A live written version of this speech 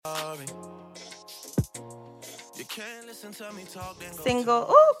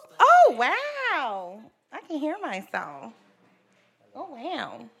Single. Ooh. Oh, wow. I can hear myself. Oh,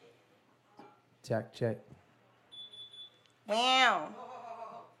 wow. Check. Wow.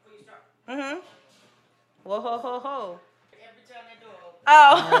 Mm-hmm. Whoa, ho, ho, ho. Oh.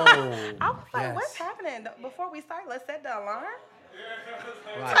 I was like, yes. What's happening? Before we start, let's set the alarm.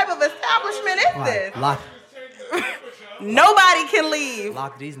 What type of establishment is this? Lock Nobody can leave.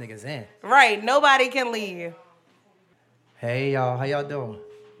 Lock these niggas in. Right, nobody can leave. Hey, y'all. How y'all doing?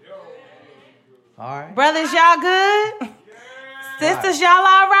 All right. Brothers, y'all good? Sisters, y'all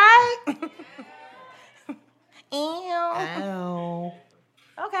all right? Ew. Ow.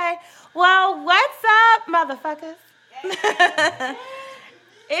 Okay. Well, what's up, motherfuckers?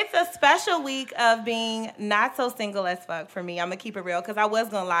 It's a special week of being not so single as fuck for me. I'm going to keep it real because I was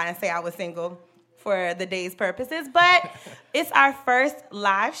going to lie and say I was single for the day's purposes. But it's our first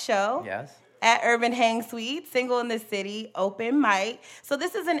live show. Yes. At Urban Hang Suite, Single in the City, open mic. So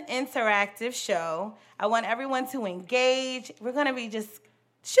this is an interactive show. I want everyone to engage. We're going to be just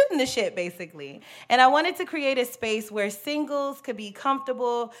shooting the shit, basically. And I wanted to create a space where singles could be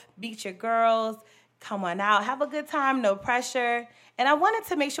comfortable, beat your girls, come on out, have a good time, no pressure. And I wanted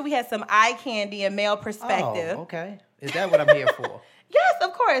to make sure we had some eye candy and male perspective. Oh, okay. Is that what I'm here for? Yes,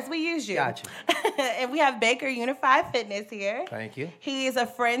 of course. We use you. Gotcha. And we have Baker Unified Fitness here. Thank you. He's a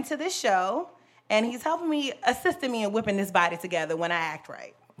friend to the show, and he's helping me, assisting me in whipping this body together when I act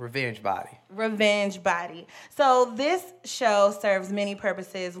right. Revenge body. Revenge body. So this show serves many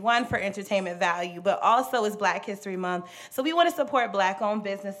purposes. One, for entertainment value, but also is Black History Month. So we want to support Black-owned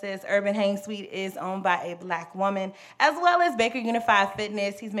businesses. Urban Hang Suite is owned by a Black woman, as well as Baker Unified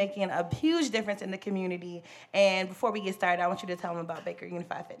Fitness. He's making a huge difference in the community. And before we get started, I want you to tell them about Baker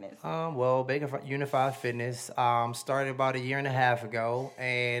Unified Fitness. Well, Baker Unified Fitness started about 1.5 years ago,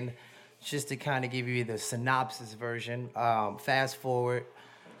 and just to kind of give you the synopsis version, fast forward,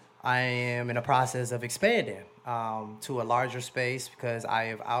 I am in the process of expanding to a larger space because I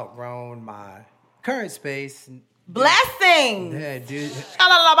have outgrown my current space. Blessings! Yeah, due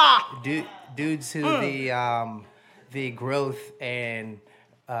to the growth and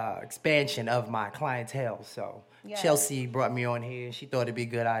expansion of my clientele. So yes. Chelsea brought me on here. She thought it'd be a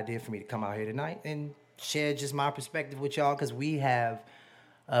good idea for me to come out here tonight and share just my perspective with y'all because we have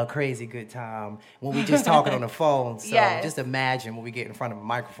a crazy good time when we just talking on the phone. So yes. Just imagine when we get in front of a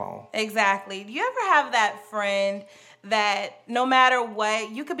microphone. Exactly. Do you ever have that friend that no matter what,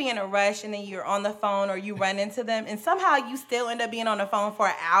 you could be in a rush and then you're on the phone or you run into them and somehow you still end up being on the phone for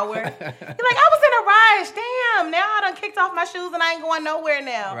an hour? You're like, I was in a rush. Damn, now I done kicked off my shoes and I ain't going nowhere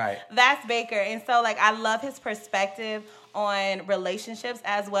now. Right. That's Baker. And so, like, I love his perspective on relationships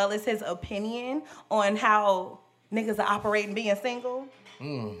as well as his opinion on how niggas are operating being single.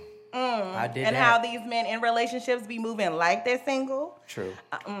 I did and that. how these men in relationships be moving like they're single. True.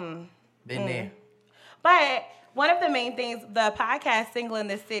 Been there. But one of the main things, the podcast Single in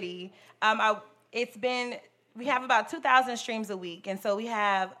the City, we have about 2,000 streams a week. And so we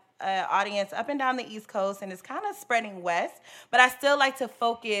have an audience up and down the East Coast, and it's kind of spreading west. But I still like to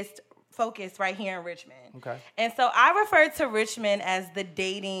focus right here in Richmond. Okay. And so I refer to Richmond as the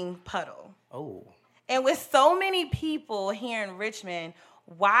dating puddle. Oh. And with so many people here in Richmond,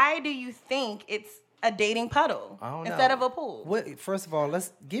 why do you think it's a dating puddle instead of a pool? First of all,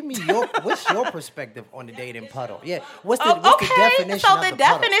 what's your perspective on the dating puddle? Yeah, what's the definition so of the puddle? So the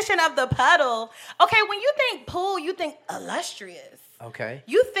definition of the puddle, okay, when you think pool, you think illustrious. Okay.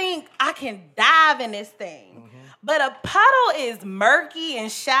 You think I can dive in this thing. Mm-hmm. But a puddle is murky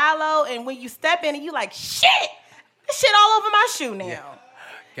and shallow, and when you step in it, you like, shit, this shit all over my shoe now. Yeah.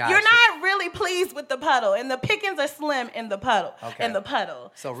 Gotcha. You're not really pleased with the puddle, and the pickings are slim in the puddle. Okay. In the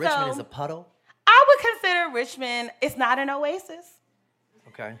puddle. So Richmond is a puddle? I would consider Richmond, it's not an oasis.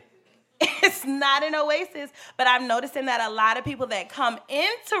 Okay. It's not an oasis, but I'm noticing that a lot of people that come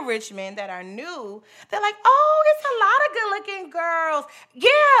into Richmond that are new, they're like, oh, it's a lot of good-looking girls.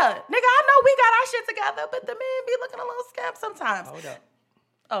 Yeah, nigga, I know we got our shit together, but the men be looking a little scamp sometimes. Hold up.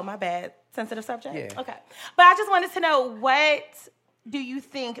 Oh, my bad. Sensitive subject? Yeah. Okay. But I just wanted to know, what do you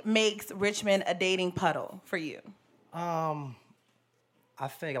think makes Richmond a dating puddle for you? I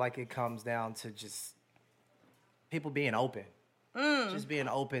think like it comes down to just people being open. Just being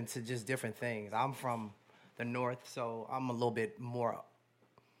open to just different things. I'm from the north, so I'm a little bit more,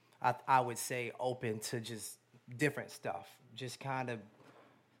 I would say, open to just different stuff. Just kind of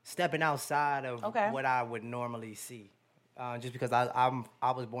stepping outside of what I would normally see. Just because I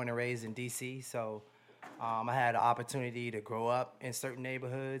was born and raised in D.C., so I had the opportunity to grow up in certain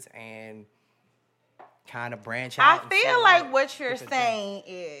neighborhoods and kind of branch out. I feel like what you're saying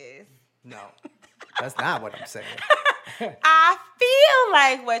is... No. That's not what I'm saying. I feel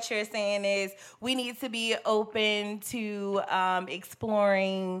like what you're saying is we need to be open to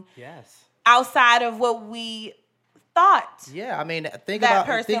exploring Yes. outside of what we thought. Yeah, I mean, think That about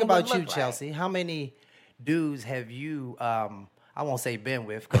person you, would look like. Chelsea. How many dudes have you? I won't say been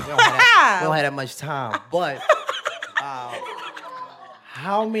with because we don't have that much time. But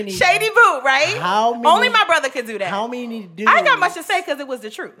how many? Shady boot, right? How many? Only my brother could do that. How many dudes? I ain't got much to say because it was the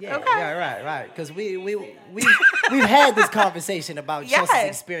truth. Yeah, okay. yeah, right. Because we've had this conversation about Yes. Chelsea's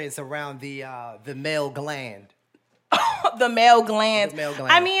experience around the male gland. The male glands. The male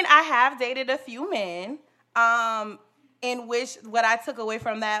gland. I mean, I have dated a few men, in which what I took away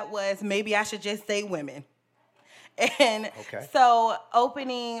from that was maybe I should just say women. And Okay. so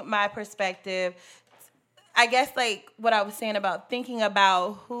opening my perspective, I guess like what I was saying about thinking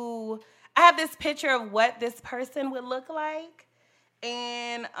about who, I have this picture of what this person would look like.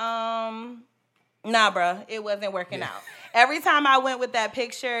 And nah, bruh, it wasn't working out. Every time I went with that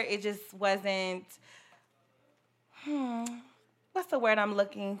picture, it just wasn't, what's the word I'm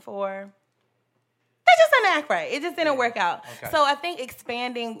looking for? That just didn't act right. It just didn't work out. Okay. So I think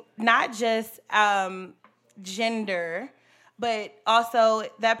expanding not just gender, but also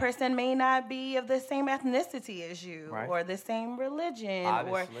that person may not be of the same ethnicity as you, Right. or the same religion, or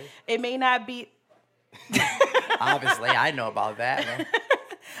Obviously. it may not be. Obviously, I know about that. Man.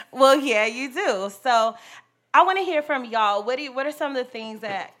 Well, yeah, you do. So I want to hear from y'all. What are some of the things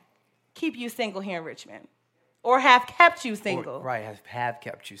that keep you single here in Richmond, or have kept you single? Right, have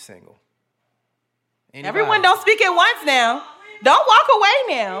kept you single. Anybody? Everyone don't speak at once now. Don't walk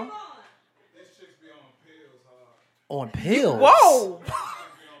away now. On pills. Whoa.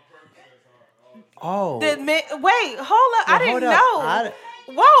 Oh. Wait, hold up. I didn't hold know. up.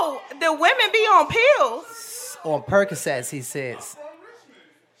 Whoa, the women be on pills. On Percocets, he says.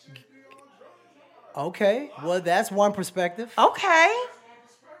 Okay, well that's one perspective. Okay.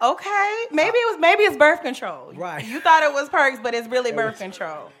 Maybe it's birth control. Right. You thought it was perks, but it's really birth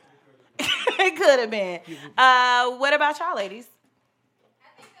control. It could have been. What about y'all, ladies? I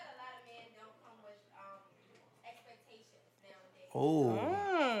think that a lot of men don't come with expectations nowadays. Oh.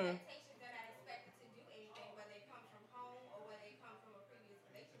 Expectations, they're not expected to do anything, whether they come from home or whether they come from a previous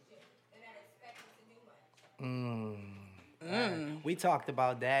relationship. They're not expected to do much. We talked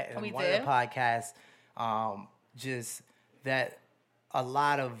about that in We one did. of the podcasts. Just that a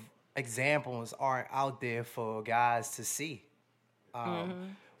lot of examples aren't out there for guys to see.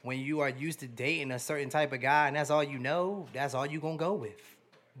 When you are used to dating a certain type of guy and that's all you know, that's all you're going to go with.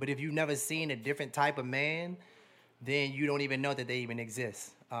 But if you've never seen a different type of man, then you don't even know that they even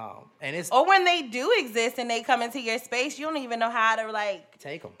exist. And it's Or when they do exist and they come into your space, you don't even know how to like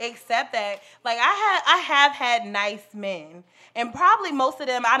take them. accept that. Like I have had nice men, and probably most of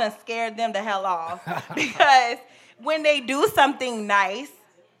them I done scared them the hell off because when they do something nice,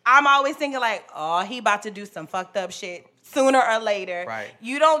 I'm always thinking like, oh, he about to do some fucked up shit sooner or later. Right.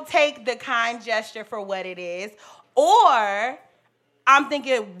 You don't take the kind gesture for what it is, or I'm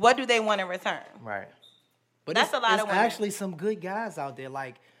thinking, what do they want in return? Right. But That's a lot of women. actually some good guys out there.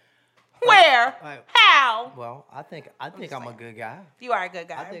 Like, Where? like- How? well, I think I'm a good guy. You are a good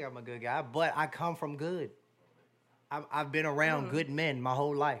guy. I think I'm a good guy, but I come from good. I've been around good men my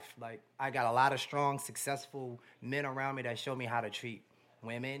whole life. Like, I got a lot of strong, successful men around me that show me how to treat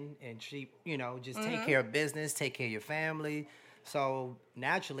women and treat, just take care of business, take care of your family. So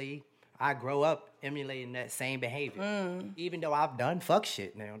naturally, I grow up emulating that same behavior. Even though I've done fuck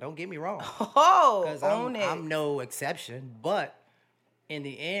shit now, don't get me wrong. Oh, Because own it. I'm no exception. But in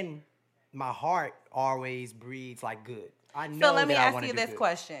the end, my heart always breeds like good. I know So let me that I ask wanna you do this good.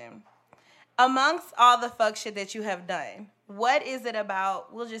 question. Amongst all the fuck shit that you have done, what is it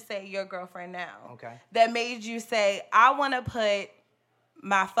about, we'll just say your girlfriend now, Okay. that made you say, I want to put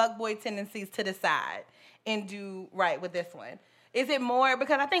my fuckboy tendencies to the side and do right with this one? Is it more,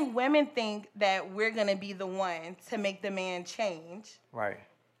 because I think women think that we're going to be the one to make the man change. Right.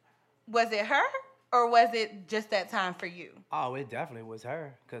 Was it her, or was it just that time for you? Oh, it definitely was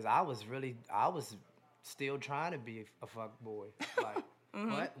her. Because I was still trying to be a fuck boy. Like,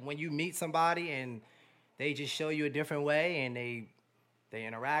 but when you meet somebody and they just show you a different way and they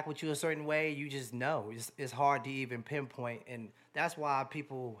interact with you a certain way, you just know. It's hard to even pinpoint. And that's why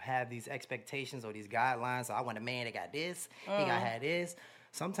people have these expectations or these guidelines. So I want a man that got this, he got had this.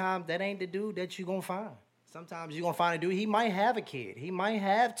 Sometimes that ain't the dude that you going to find. Sometimes you're going to find a dude, he might have a kid. He might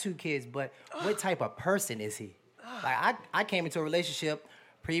have 2 kids, but what type of person is he? Like, I came into a relationship,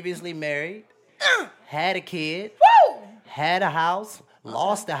 previously married, had a kid, Woo! had a house,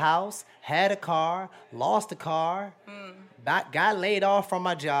 lost the house, had a car, lost the car, got laid off from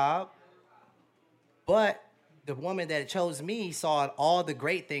my job, But the woman that chose me saw all the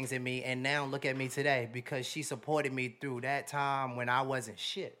great things in me, and now look at me today because she supported me through that time when I wasn't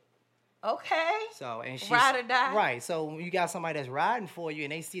shit. Okay. So and she's Ride or die. right. So when you got somebody that's riding for you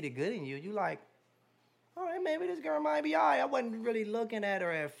and they see the good in you, you like, all right, maybe this girl might be all right. I wasn't really looking at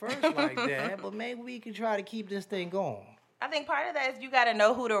her at first like that, but maybe we can try to keep this thing going. I think part of that is you got to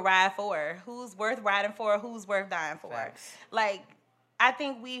know who to ride for, who's worth riding for, who's worth dying for. Facts. Like, I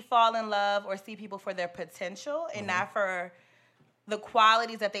think we fall in love or see people for their potential and not for the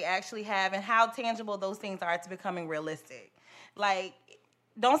qualities that they actually have and how tangible those things are to becoming realistic. Like,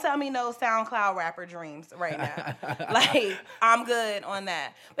 don't sell me no SoundCloud rapper dreams right now. Like, I'm good on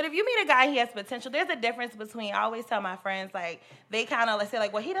that. But if you meet a guy, he has potential. There's a difference between, I always tell my friends, like, they kind of say,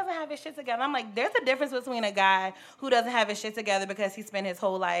 like, well, he doesn't have his shit together. I'm like, there's a difference between a guy who doesn't have his shit together because he spent his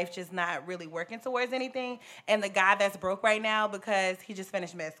whole life just not really working towards anything, and the guy that's broke right now because he just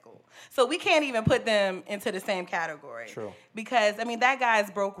finished med school. So we can't even put them into the same category. True. Because, I mean, that guy's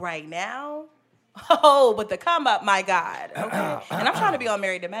broke right now. Oh, but the come up, my God. Okay. And I'm trying to be on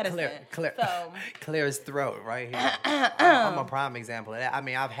Married to Medicine. Clear his throat right here. I'm a prime example of that. I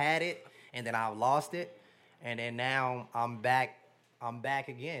mean, I've had it and then I've lost it, and then now I'm back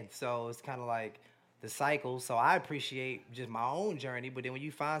again. So it's kind of like the cycle. So I appreciate just my own journey, but then when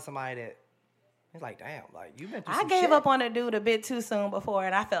you find somebody that it's like, damn, like you've been through some gave shit. up on a dude a bit too soon before,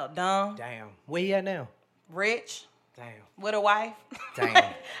 and I felt dumb. Damn. Where you at now? Rich. Damn. With a wife. Damn.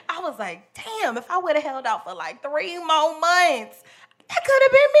 I was like, damn, if I would have held out for like 3 more months, that could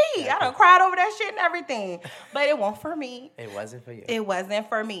have been me. I done cried over that shit and everything. But it wasn't for me. It wasn't for you. It wasn't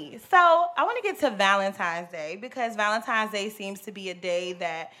for me. So I want to get to Valentine's Day because Valentine's Day seems to be a day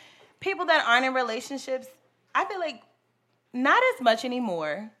that people that aren't in relationships, I feel like not as much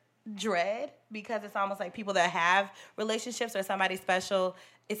anymore, dread, because it's almost like people that have relationships or somebody special,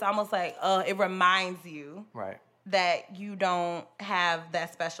 it's almost like, it reminds you. Right. That you don't have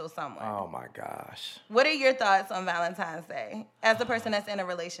that special someone. Oh my gosh. What are your thoughts on Valentine's Day as a person that's in a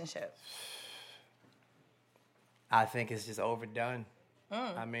relationship? I think it's just overdone.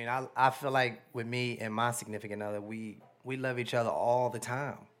 I mean, I feel like with me and my significant other, we love each other all the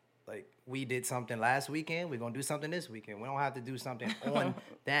time. Like, we did something last weekend, we're going to do something this weekend. We don't have to do something on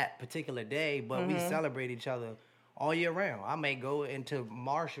that particular day, but we celebrate each other all year round. I may go into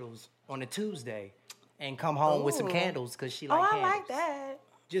Marshall's on a Tuesday and come home with some candles because she like candles. I like that.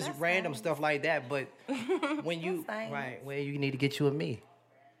 Just that's random stuff like that. But when you you need to get you a me.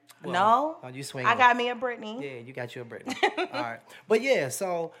 Well, no, you swing. I got me a Brittany. Yeah, you got you a Brittany. All right, but yeah,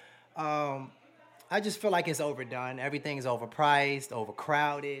 so I just feel like it's overdone. Everything's overpriced,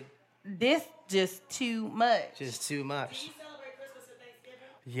 overcrowded. This just too much. Just too much. Do you celebrate Christmas and Thanksgiving?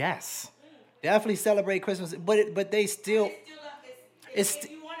 Yes, definitely celebrate Christmas, but they still. If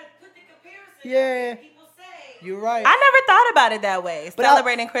you want to put the comparison, yeah. people say You're right. I never thought about it that way. But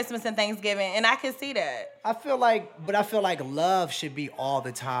celebrating Christmas and Thanksgiving, and I can see that. I feel like love should be all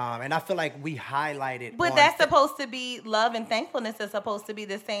the time, and I feel like we highlight it. But that's supposed to be love and thankfulness is supposed to be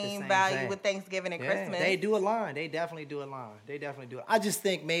the same value thing. with Thanksgiving and Christmas. They do align. They definitely do align. I just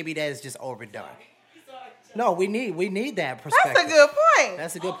think maybe that's just overdone. No, we need that perspective. That's a good point.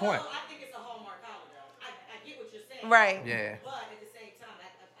 That's a good point. I think it's a Hallmark holiday. I get what you're saying. Right. Yeah. But at the same time,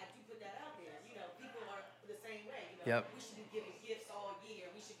 I do put that out there. You know, people are the same way. You know, Yep. we should be giving gifts all year.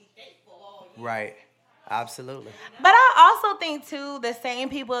 We should be thankful all year. Right. Absolutely. But I also think too, the same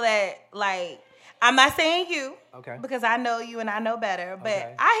people that like, I'm not saying you, Okay. because I know you and I know better. But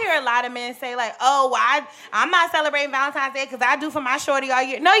Okay. I hear a lot of men say like, "Oh, well, I'm not celebrating Valentine's Day because I do for my shorty all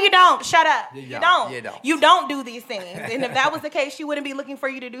year." No, you don't. Shut up. You You don't. don't. You don't. You don't do these things. And if that was the case, she wouldn't be looking for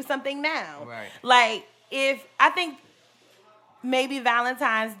you to do something now. Right. Like, if I think maybe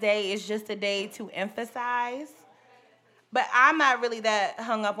Valentine's Day is just a day to emphasize, but I'm not really that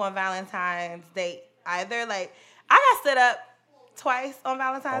hung up on Valentine's Day either. Like, I got stood up twice on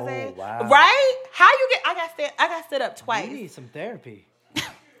Valentine's Day. Wow. Right? How you get? I got stood up twice. You need some therapy.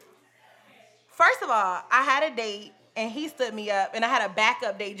 First of all, I had a date and he stood me up, and I had a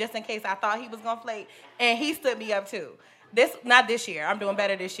backup date just in case I thought he was gonna flake, and he stood me up too. Not this year. I'm doing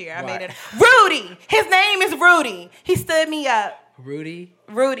better this year. I made it. Rudy. His name is Rudy. He stood me up. Rudy.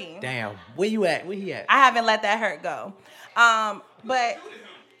 Damn. Where you at? Where he at? I haven't let that hurt go. But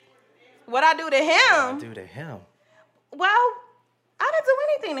what I do to him? Well, I didn't do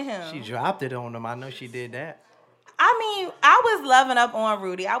anything to him. She dropped it on him. I know she did that. I mean, I was loving up on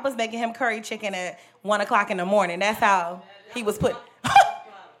Rudy. I was making him curry chicken at 1 o'clock in the morning. That's how he was put.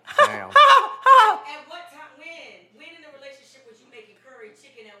 Damn. At what time? When in the relationship was you making curry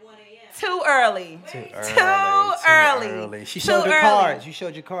chicken at 1 a.m.? Too early. Too early. Too early. She showed your cards. You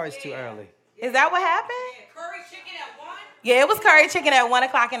showed your cards too early. Is that what happened? Curry chicken at 1? Yeah, it was curry chicken at 1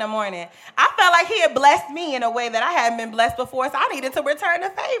 o'clock in the morning. I felt like he had blessed me in a way that I hadn't been blessed before, so I needed to return the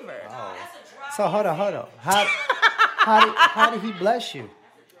favor. Oh. So hold on. How did he bless you?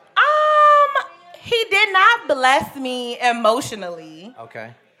 He did not bless me emotionally.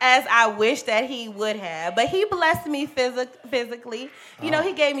 Okay. As I wish that he would have, but he blessed me physically. You know,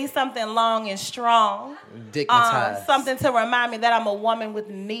 he gave me something long and strong. Dignitized. Something to remind me that I'm a woman with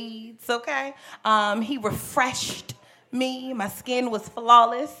needs, okay? He refreshed me. My skin was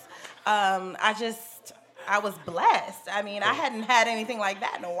flawless. I was blessed. I mean, I hadn't had anything like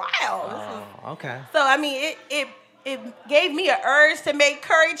that in a while. Okay. So, I mean, it gave me an urge to make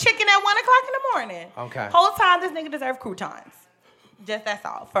curry chicken at 1 o'clock in the morning. Okay. Whole time, this nigga deserved croutons. Just that's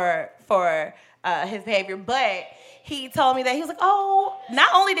all for his behavior. But he told me that he was like, oh, not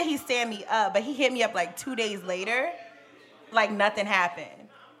only did he stand me up, but he hit me up like 2 days later, like nothing happened.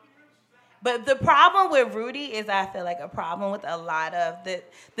 But the problem with Rudy is I feel like a problem with a lot of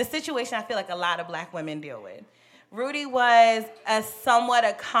the situation I feel like a lot of black women deal with. Rudy was a somewhat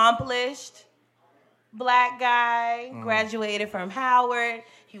accomplished black guy, graduated from Howard.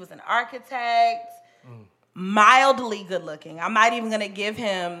 He was an architect. Mildly good looking. I'm not even gonna give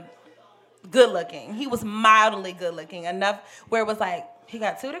him good looking. He was mildly good looking enough where it was like, he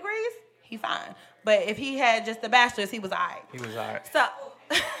got 2 degrees, he fine. But if he had just a bachelor's, he was all right. He was all right. So,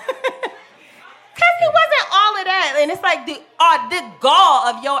 because he wasn't all of that. And it's like the gall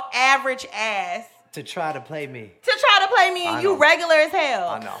of your average ass. To try to play me. And you regular as hell.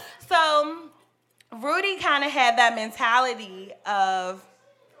 I know. So, Rudy kind of had that mentality of,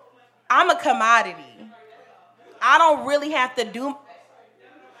 I'm a commodity. I don't really have to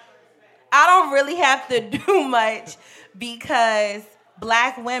do much because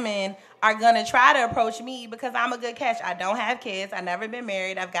black women are gonna try to approach me because I'm a good catch. I don't have kids. I've never been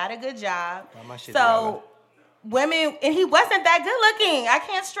married. I've got a good job. So women, and he wasn't that good looking. I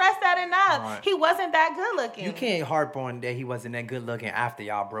can't stress that enough. Right. He wasn't that good looking. You can't harp on that he wasn't that good looking after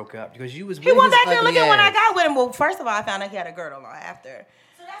y'all broke up because you was. He wasn't that good looking when I got with him. Well, first of all, I found out he had a girdle on after.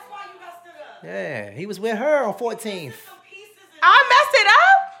 So that's why you messed it up. Yeah, he was with her on 14th. I messed it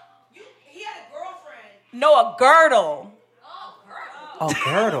up? He had a girlfriend. No, a girdle. Oh, girdle. A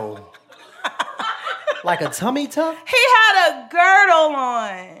girdle? Like a tummy tuck? He had a girdle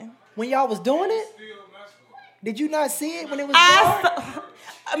on. When y'all was doing it? Did you not see it when it was dark?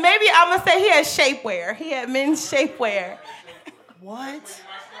 Maybe I'm going to say he had shapewear. He had men's shapewear. What?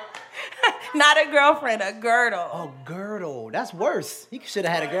 Not a girlfriend, a girdle. A girdle. That's worse. He should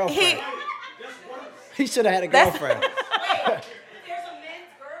have had a girlfriend. He should have had a girlfriend. Wait, there's a men's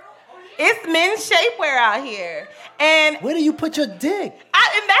girdle? It's men's shapewear out here. And where do you put your dick?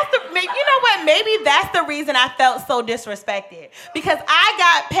 And that's you know what? Maybe that's the reason I felt so disrespected. Because I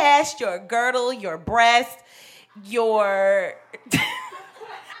got past your girdle, your breast, your...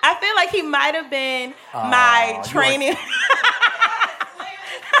 I feel like he might have been my training...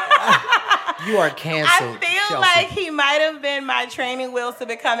 You are canceled. I feel Chelsea. like he might have been my training wheels to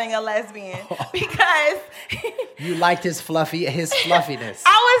becoming a lesbian because you liked his fluffiness.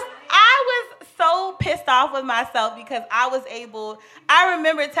 I was so pissed off with myself because I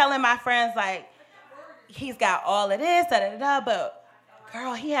remember telling my friends like, he's got all of this, but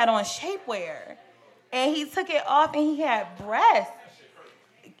girl, he had on shapewear and he took it off and he had breasts.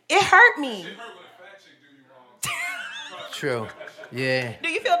 It hurt me. True. Yeah. Do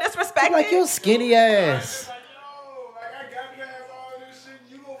you feel disrespected? Like your skinny ass.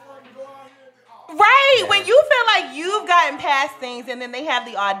 Right. Yeah. When you feel like you've gotten past things and then they have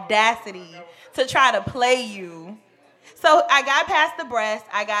the audacity to try to play you. So I got past the breast.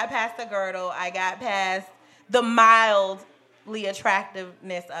 I got past the girdle. I got past the mildly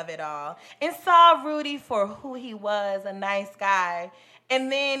attractiveness of it all. And saw Rudy for who he was, a nice guy.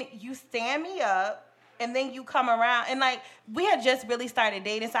 And then you stand me up. And then you come around, and like, we had just really started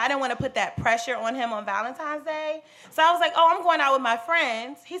dating, so I didn't want to put that pressure on him on Valentine's Day. So I was like, oh, I'm going out with my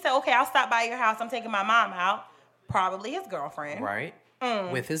friends. He said, okay, I'll stop by your house. I'm taking my mom out. Probably his girlfriend. Right.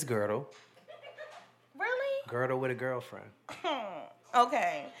 With his girdle. Really? Girdle with a girlfriend.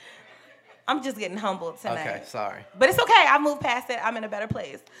 Okay. I'm just getting humbled tonight. Okay, sorry. But it's okay. I moved past it. I'm in a better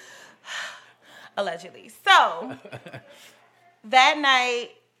place. Allegedly. So, that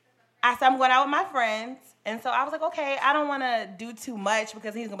night, I said, I'm going out with my friends. And so I was like, okay, I don't want to do too much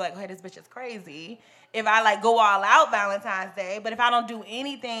because he's going to be like, hey, this bitch is crazy. If I like go all out Valentine's Day, but if I don't do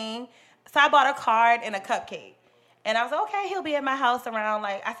anything. So I bought a card and a cupcake. And I was like, okay, he'll be at my house around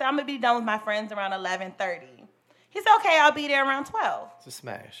I said, I'm going to be done with my friends around 11:30. He said, okay, I'll be there around 12. It's a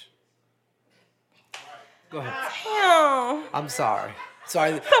smash. Go ahead. Damn. I'm sorry.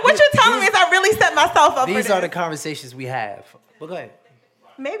 Sorry. So what you're telling me is I really set myself up for this. These are the conversations we have. Well, go ahead.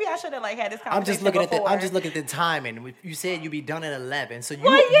 Maybe I should have like had this conversation I'm just looking before. at the timing. You said you'd be done at 11, so you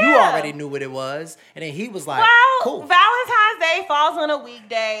Well, you yeah. already knew what it was, and then he was like, Well, "Cool, Valentine's Day falls on a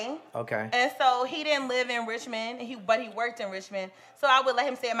weekday. okay." And so he didn't live in Richmond, but he worked in Richmond. So I would let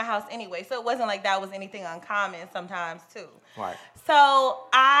him stay at my house anyway. So it wasn't like that was anything uncommon sometimes too. Right. So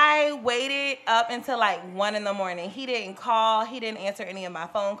I waited up until like 1 a.m. He didn't call. He didn't answer any of my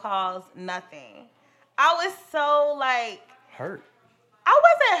phone calls. Nothing. I was so like, Hurt. I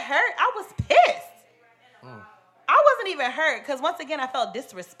wasn't hurt. I was pissed. I wasn't even hurt because once again I felt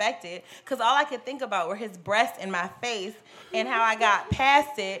disrespected because all I could think about were his breasts in my face and how I got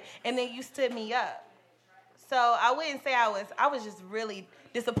past it, and then you stood me up. So I wouldn't say I was just really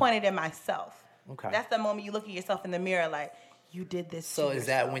disappointed in myself. Okay. That's the moment you look at yourself in the mirror like, you did this. So to is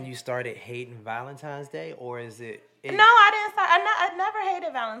that when you started hating Valentine's Day, or is it? No, I didn't start. I never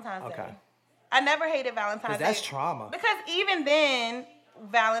hated Valentine's Day. Okay. I never hated Valentine's Day. That's trauma. Because even then,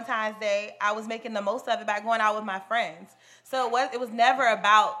 Valentine's Day, I was making the most of it by going out with my friends. So it was never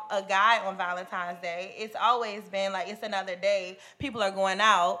about a guy on Valentine's Day. It's always been like, it's another day. People are going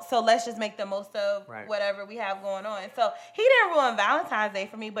out. So let's just make the most of whatever we have going on. So he didn't ruin Valentine's Day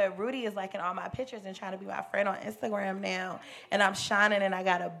for me, but Rudy is liking all my pictures and trying to be my friend on Instagram now. And I'm shining and I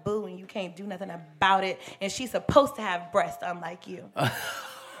got a boo and you can't do nothing about it. And she's supposed to have breasts, unlike you.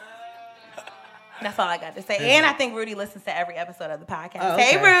 That's all I got to say. And I think Rudy listens to every episode of the podcast. Oh, okay.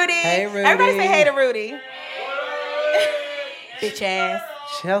 Hey, Rudy. Hey, Rudy. Everybody say hey to Rudy. Bitch ass.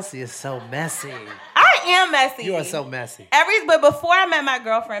 Chelsea is so messy. I am messy. You are so messy. But before I met my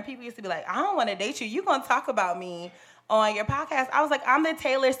girlfriend, people used to be like, I don't want to date you. You going to talk about me on your podcast. I was like, I'm the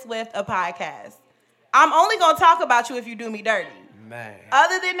Taylor Swift of podcasts. I'm only going to talk about you if you do me dirty. Man.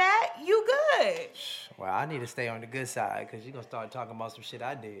 Other than that, you good. Well, I need to stay on the good side because you're going to start talking about some shit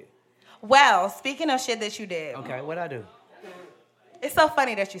I did. Well, speaking of shit that you did. Okay, what'd I do? It's so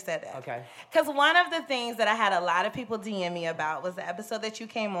funny that you said that. Okay. Because one of the things that I had a lot of people DM me about was the episode that you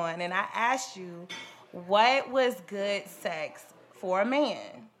came on, and I asked you, what was good sex for a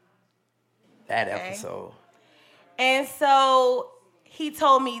man? That episode. And so he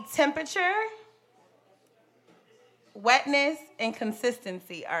told me temperature, wetness, and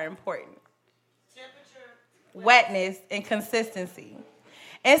consistency are important. Wetness and consistency.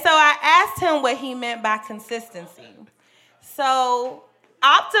 And so I asked him what he meant by consistency. So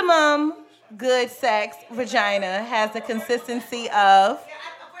optimum good sex vagina has the consistency of...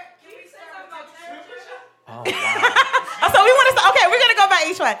 Oh, wow. So we want to... Okay, we're going to go by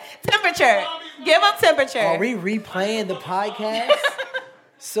each one. Temperature. Give them temperature. Are we replaying the podcast?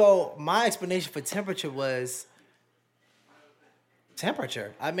 So my explanation for temperature was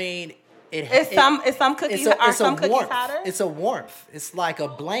temperature. I mean... Some cookies cookies warmth. hotter? It's a warmth. It's like a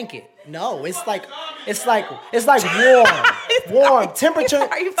blanket. No, it's like warm. Warm. Temperature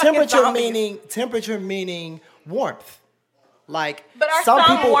meaning warmth. Like, but are some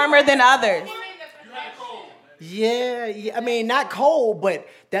people warmer than others? Yeah. I mean, not cold, but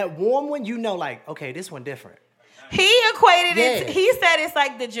that warm one, you know, like, okay, this one different. He equated it. He said it's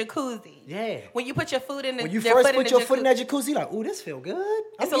like the jacuzzi. Yeah. When you put your foot in the. When you first put your foot in that jacuzzi, you're like, ooh, this feel good.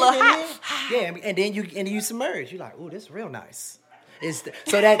 It's a little hot. Yeah, and then you submerge. You're like, ooh, this is real nice.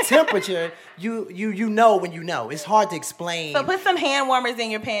 So that temperature, you know when you know. It's hard to explain. So put some hand warmers in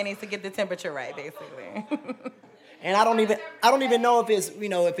your panties to get the temperature right, basically. And I don't even know if it's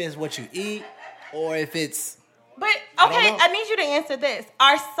what you eat or if it's. But okay, I need you to answer this.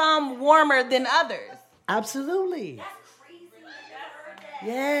 Are some warmer than others? Absolutely.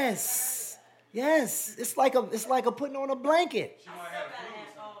 Yes. It's like a putting on a blanket.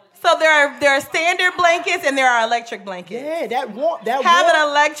 So there are standard blankets and there are electric blankets. Yeah, that have an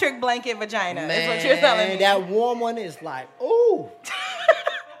electric blanket vagina. Man, is what you're telling me. That warm one is like, ooh.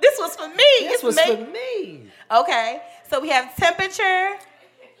 This was for me. This was for me. Okay, so we have temperature,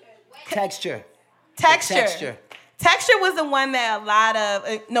 texture. Texture was the one that a lot of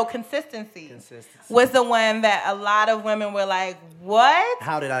consistency was the one that a lot of women were like, what?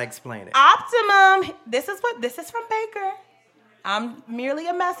 How did I explain it? Optimum. This is from Baker. I'm merely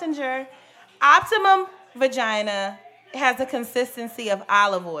a messenger. Optimum vagina has the consistency of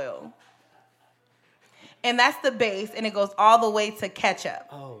olive oil. And that's the base, and it goes all the way to ketchup.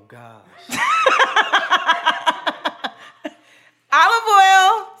 Oh, gosh. Olive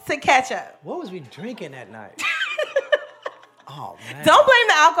oil to ketchup. What was we drinking that night? Oh, man. Don't blame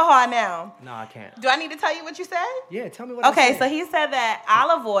the alcohol now. No, I can't. Do I need to tell you what you said? Yeah, tell me what I said. Okay, so he said that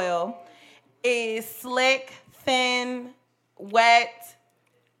olive oil is slick, thin, wet,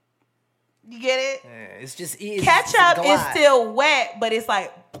 You get it? Yeah, it's just it's Ketchup is glide. still wet, but it's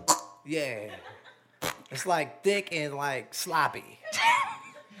like, Yeah. It's like thick and like sloppy.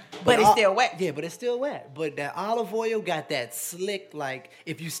 but it's still wet. Yeah, but it's still wet. But that olive oil got that slick, like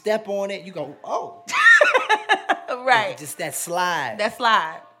if you step on it, you go, oh. Right. Just that slide. That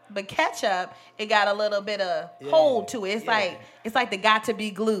slide. But ketchup, it got a little bit of hold to it. It's like the got to be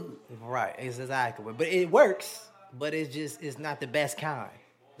glued. Right, it's exactly. But it works, but it's not the best kind.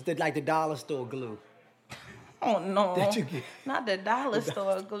 It's like the dollar store glue. Oh no. That you get. Not the dollar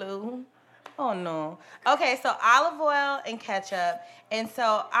store glue. Oh no. Okay, so olive oil and ketchup. And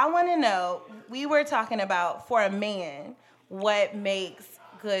so I want to know, we were talking about for a man, what makes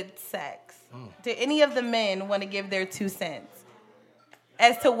good sex. Do any of the men want to give their 2 cents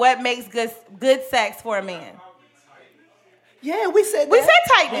as to what makes good sex for a man? Yeah, we said that. We said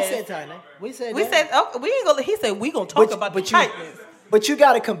tightness. We said tightness. We said We that. said, okay, we ain't gonna, he said, we gonna talk about the tightness. But you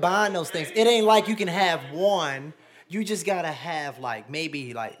got to combine those things. It ain't like you can have one. You just got to have like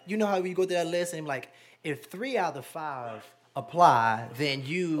maybe like, you know how you go through that list and like if 3 out of 5 apply, then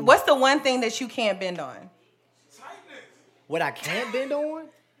you. What's the one thing that you can't bend on? What I can't bend on?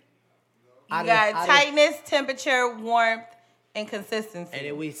 You got tightness, temperature, warmth, and consistency. And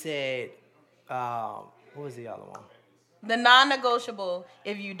then we said, what was the other one? The non-negotiable,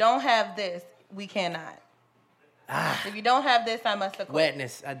 if you don't have this, we cannot. If you don't have this, I must acquit.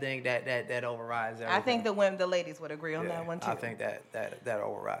 Wetness. I think that overrides everything. I think the ladies would agree on that one too. I think that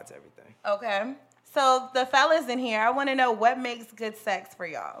overrides everything. Okay. So the fellas in here, I want to know what makes good sex for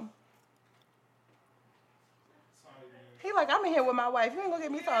y'all. He like, I'm in here with my wife. You ain't gonna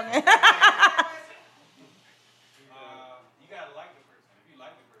get me talking. You gotta like the person. If you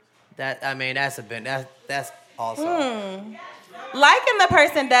like the person. That's also. Liking the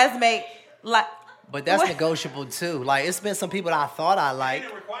person does make like. But that's What? negotiable too. Like it's been some people that I thought I liked,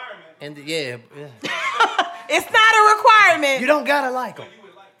 Ain't a requirement. and yeah, It's not a requirement. you don't gotta like them. You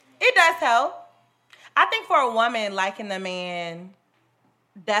would like It does help. I think for a woman, liking the man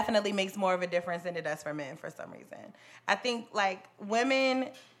definitely makes more of a difference than it does for men for some reason. I think, like, women,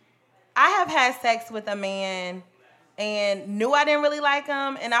 I have had sex with a man and knew I didn't really like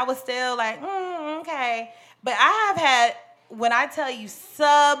him, and I was still like, okay. But I have had, when I tell you,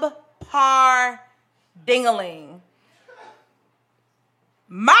 subpar ding-a-ling.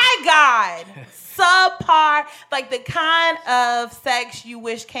 My God, subpar, like the kind of sex you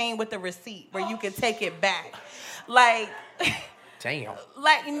wish came with a receipt where you could take it back. Like, Damn.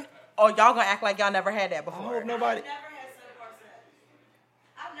 oh, y'all gonna act like y'all never had that I before. hope nobody. Never had subpar sex.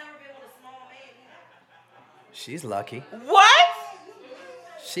 I've never been with a small man either. She's lucky. What?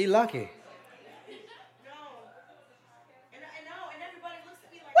 She lucky. No. And everybody looks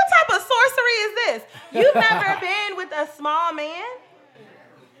at me like, What type of sorcery is this? You've never been with a small man?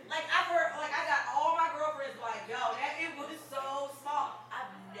 like I've heard, like I got all my girlfriends like, yo, that it was so small. I've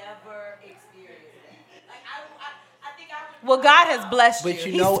never experienced that. Like I think I would. Well, God has blessed But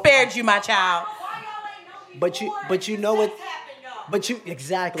you He know- spared you, my child. Why y'all ain't know me But you- before but you know sex what- happened, though? But you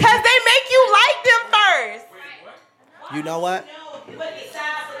exactly. Because they make you like them first. You know what? No, but the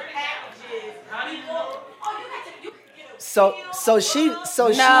size of the packages. People, oh, you can get a So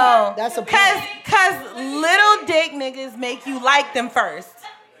wheel. No. That's a Cause little dick niggas make you like them first.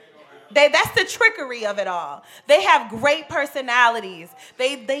 That's the trickery of it all. They have great personalities.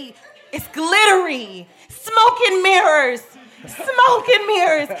 It's glittery. Smoke and mirrors. Smoke and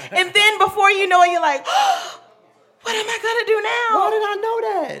mirrors. And then before you know it, you're like, what am I gonna do now? Why did I know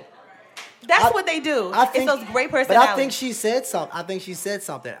that? That's what they do. It's those great personalities. But I think she said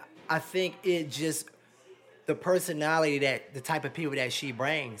something. I think it just the personality that the type of people that she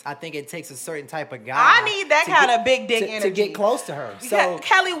brings. I think it takes a certain type of guy. I need that to kind get- of big dick to energy. get close to her. So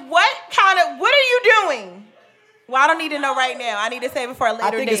Kelly, what are you doing? Well, I don't need to know right now. I need to save it for a later I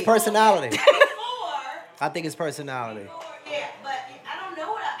think date. it's personality. Before, I think it's personality. yeah, but I don't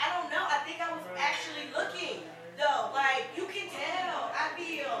know. I think I was actually looking though. Like you can tell. I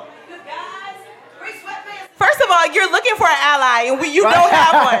feel the guys wear sweatpants. First of all, you're looking for an ally, and you don't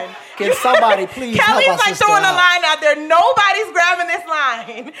have one. Can somebody please Kelly's help our like sister throwing a out? line out there. Nobody's grabbing this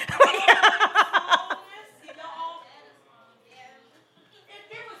line.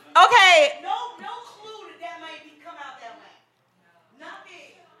 Okay. No clue that might come out that way.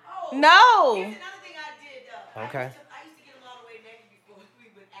 Nothing. Oh. No. Here's another thing I did though. Okay. I used to get them all the way naked before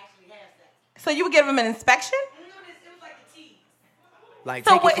we would actually have sex. So you would give him an inspection? It was like a tease. Like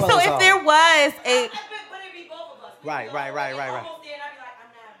So take your wait, so clothes if off. there was a But it'd be both of us. Right. Almost there, and I'd be like,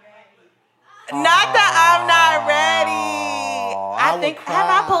 I'm not ready. not that I'm not ready. I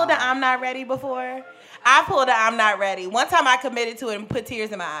Have I pulled the I'm not ready before? I pulled the I'm not ready. One time I committed to it and put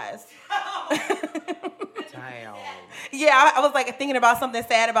tears in my eyes. Damn. Yeah, I was like thinking about something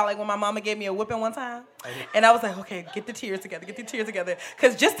sad about like when my mama gave me a whipping one time. And I was like, okay, get the tears together.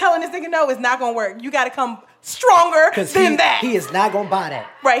 Because just telling this nigga no is not going to work. You got to come stronger than that. He is not going to buy that.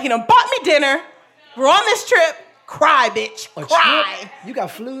 Right, he done bought me dinner. We're on this trip. Cry, bitch. Cry. Trip? You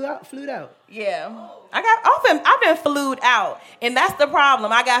got flued out? Yeah. I've been flued out. And that's the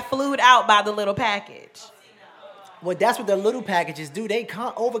problem. I got flued out by the little package. Well, that's what the little packages do. They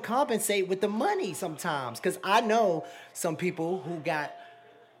overcompensate with the money sometimes. Because I know some people who got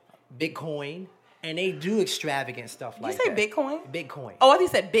Bitcoin and they do extravagant stuff like that. You say Bitcoin? Bitcoin. Oh, I thought you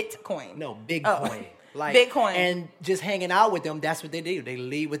said Bitcoin. No, Bitcoin. Like Bitcoin. And just hanging out with them, that's what they do. They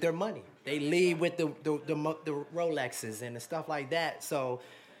lead with their money. They lead with the Rolexes and the stuff like that. So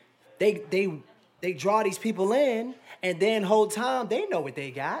they draw these people in, and then whole time they know what they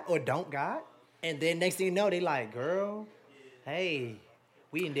got or don't got. And then next thing you know, they like, girl, hey,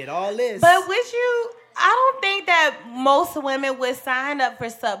 we done did all this. But I don't think that most women would sign up for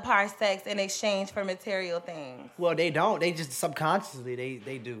subpar sex in exchange for material things. Well, they don't. They just subconsciously,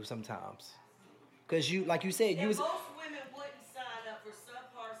 they do sometimes. Because like you said, most women wouldn't sign up for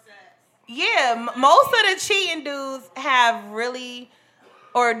subpar sex. Yeah, most of the cheating dudes have really,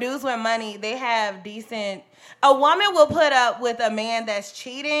 or dudes with money, they have decent. A woman will put up with a man that's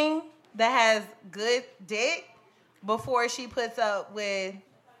cheating, that has good dick, before she puts up with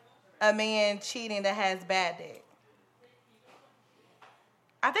a man cheating that has bad dick.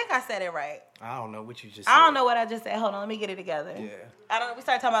 I think I said it right. I don't know what you just said. I don't know what I just said. Hold on, let me get it together. Yeah. I don't know. We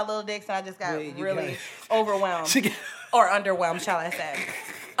started talking about little dicks and I just got really overwhelmed. Or underwhelmed, shall I say.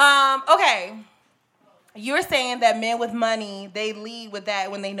 Okay. You're saying that men with money, they lead with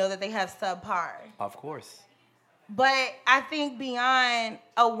that when they know that they have subpar. Of course. But I think beyond,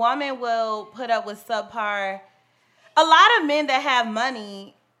 a woman will put up with subpar. A lot of men that have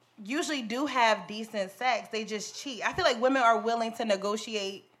money usually do have decent sex. They just cheat. I feel like women are willing to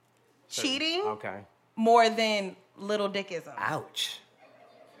negotiate cheating more than little dickism. Ouch.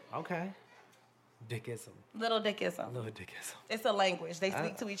 Okay. Dickism. Little dickism. It's a language. They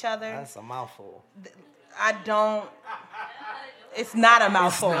speak to each other. That's a mouthful. It's not a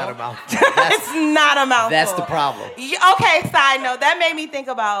mouthful. It's not a mouthful. It's not a mouthful. That's the problem. Okay, side note. That made me think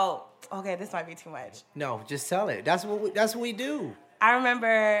about, okay, this might be too much. No, just tell it. That's what we do. I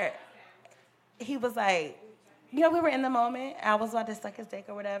remember he was like, we were in the moment. I was about to suck his dick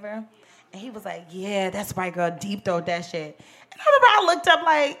or whatever. And he was like, yeah, that's right, girl. Deep throat that shit. And I remember I looked up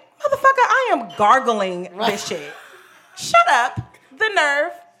like, motherfucker, I am gargling this shit. Shut up. The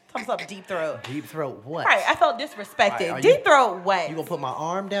nerve. Thumbs up, deep throat. Deep throat what? Right, I felt disrespected. Deep throat what? You gonna put my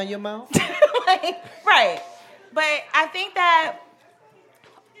arm down your mouth? Right. But I think that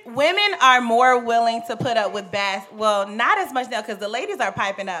women are more willing to put up with not as much now because the ladies are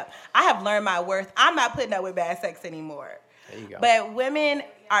piping up. I have learned my worth. I'm not putting up with bad sex anymore. There you go. But women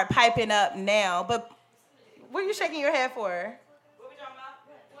are piping up now. But what are you shaking your head for? What we talking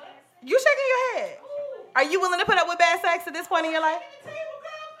about? You shaking your head. Are you willing to put up with bad sex at this point in your life?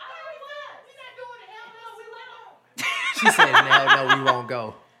 She said, no, we won't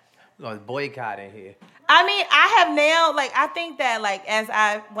go. We're going to boycott in here. I mean, I have now, I think that,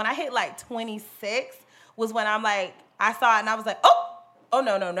 when I hit, 26 was when I'm I saw it and I was like, oh,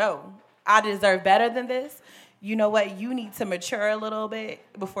 no. I deserve better than this. You know what? You need to mature a little bit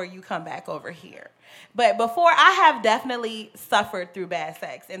before you come back over here. But before, I have definitely suffered through bad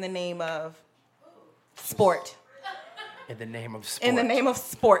sex in the name of sport. In the name of sport. In the name of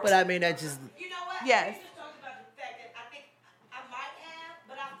sport. But I mean, that just... You know what? Yes.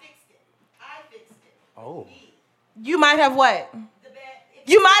 Oh. You might have what?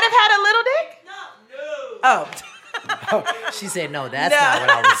 You might have had a little dick? No. Oh. She said, no, that's not what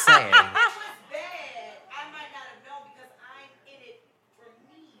I was saying. If it was bad, I might not have known because I'm in it for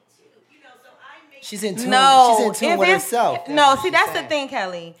me too. So I make She's in tune. No. She's in tune with herself. No, see, that's the thing,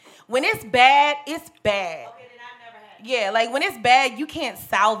 Kelly. When it's bad, it's bad. Okay, then I've never had it. Yeah, when it's bad, you can't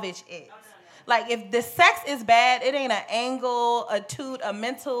salvage it. If the sex is bad, it ain't an angle, a toot, a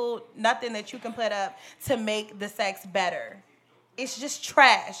mental, nothing that you can put up to make the sex better. It's just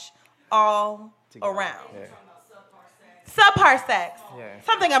trash all around. Yeah. Subpar sex. Yeah.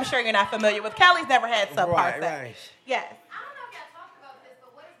 Something I'm sure you're not familiar with. Kelly's never had subpar sex. Right. Yes. I don't know if y'all talked about this,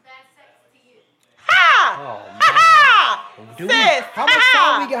 but what is bad sex to you? Ha! Oh, Ha! Do Sis, we, how much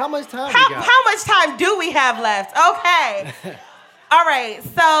time we got? How much time we got? How much time do we have left? Okay. All right,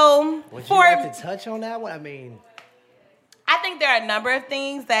 so Would you like to touch on that one? I mean, I think there are a number of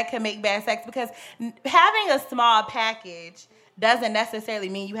things that can make bad sex because having a small package doesn't necessarily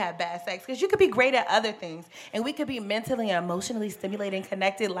mean you have bad sex, because you could be great at other things, and we could be mentally and emotionally stimulated,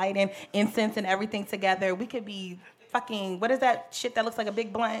 connected, lighting incense and everything together. We could be fucking, what is that shit that looks like a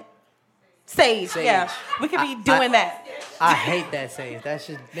big blunt? Sage. Yeah. We could be doing that. I hate that sage. That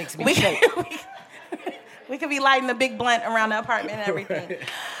shit makes me choke. We could be lighting the big blunt around the apartment and everything.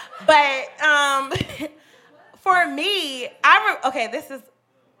 But for me, okay, this is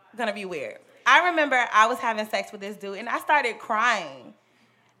gonna be weird. I remember I was having sex with this dude and I started crying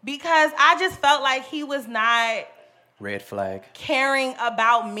because I just felt like he was not red flag caring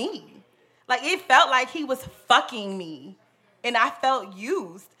about me. Like, it felt like he was fucking me and I felt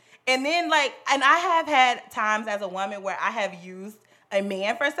used. And then, like, and I have had times as a woman where I have used a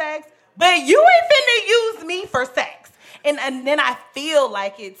man for sex, but you ain't finna use me for sex. And then I feel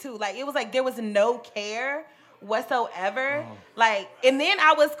like it too. Like, it was like there was no care whatsoever. Like, and then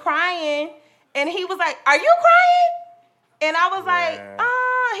I was crying and he was like, "Are you crying?" And I was like,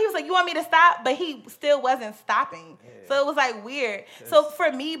 he was like, "You want me to stop?" But he still wasn't stopping. So it was like weird. So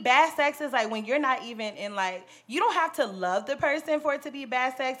for me, bad sex is like when you're not even in, like, you don't have to love the person for it to be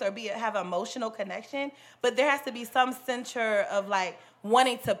bad sex or have emotional connection, but there has to be some center of like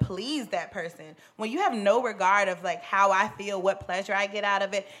wanting to please that person. When you have no regard of like how I feel, what pleasure I get out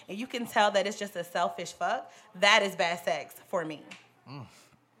of it, and you can tell that it's just a selfish fuck, that is bad sex for me.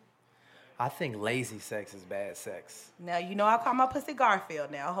 I think lazy sex is bad sex. Now, you know I call my pussy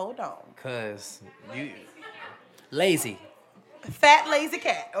Garfield now. Hold on. Cause you lazy. Fat lazy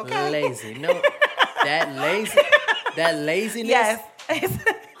cat, okay? Lazy. No. That laziness. Yes.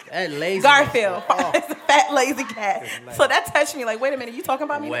 That laziness. Garfield. It's a fat lazy cat. So that touched me like, wait a minute, you talking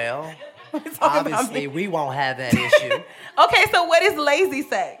about me? Well, talking obviously about me? we won't have that issue. Okay, so what is lazy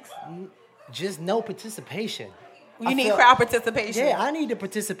sex? Just no participation. You need crowd participation. Yeah, I need the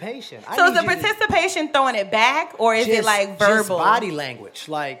participation. So is the participation throwing it back, or is it like verbal? Just body language.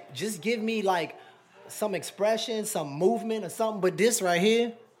 Like, just give me like some expression, some movement or something. But this right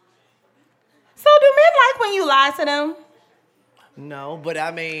here. So do men like when you lie to them? No, but I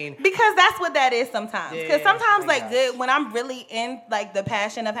mean. Because that's what that is sometimes. Because Yeah, sometimes, like, good, when I'm really in like the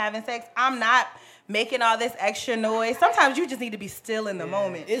passion of having sex, I'm not making all this extra noise. Sometimes you just need to be still in the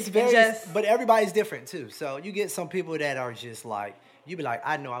moment. It's very, but everybody's different too. So you get some people that are just like, you be like,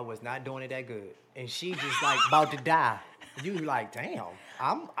 I know I was not doing it that good, and she just like about to die. You be like, damn,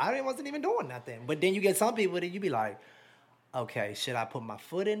 I wasn't even doing nothing. But then you get some people that you be like, okay, should I put my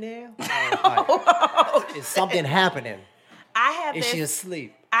foot in there? Like, is something happening? Is she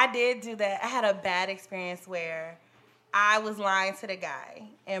asleep? I did do that. I had a bad experience where I was lying to the guy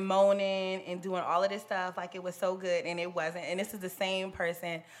and moaning and doing all of this stuff like it was so good, and it wasn't. And this is the same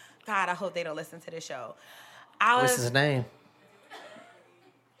person. God, I hope they don't listen to the show. What's his name?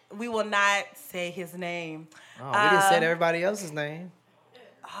 We will not say his name. Oh, we just said everybody else's name.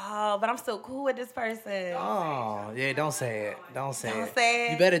 Oh, but I'm still cool with this person. Oh, yeah, don't say it. Don't say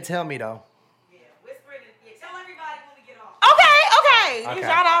it. You better tell me, though. Yeah, whisper it. Yeah, tell everybody when we get off. Okay.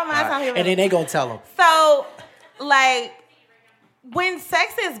 Shout out my time. And then they gonna tell them. So, like, when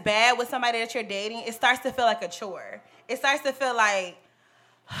sex is bad with somebody that you're dating, it starts to feel like a chore. It starts to feel like,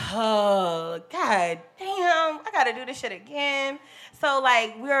 oh, God damn, I gotta do this shit again. So,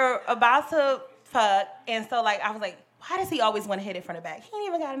 like, we're about to fuck, and so, like, I was like, why does he always want to hit it from the back? He ain't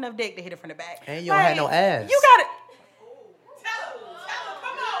even got enough dick to hit it from the back. And you don't have no ass. You got it. Tell him,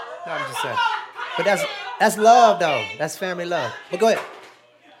 come on. No, I'm just saying. But that's love, though. That's family love. But go ahead.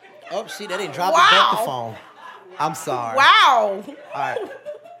 Oh, see, they didn't drop it back the phone. I'm sorry. Wow. All right.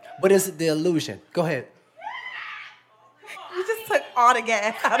 But it's the illusion. Go ahead. You just took all the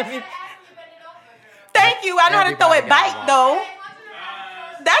gas out of me. Thank you. I know how to throw it back, though.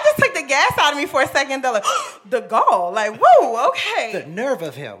 That just took the gas out of me for a second. Though, like, the gall. Like, woo, okay. The nerve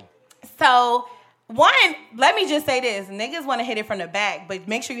of him. So, one, let me just say this. Niggas want to hit it from the back, but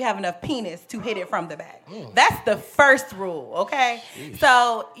make sure you have enough penis to hit it from the back. That's the first rule, okay? Sheesh.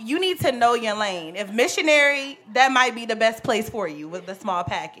 So, you need to know your lane. If missionary, that might be the best place for you with the small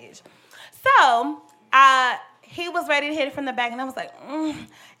package. So, he was ready to hit it from the back, and I was like,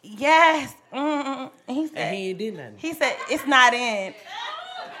 yes. And he said, and he ain't did nothing. He said, it's not in.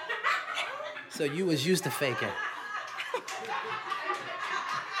 So you was used to faking.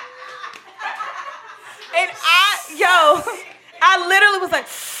 And I literally was like,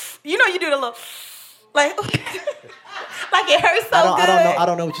 you know, you do the little, like, like it hurts so good. I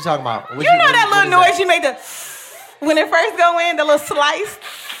don't know what you're talking about. You know that little noise you make when it first go in, the little slice?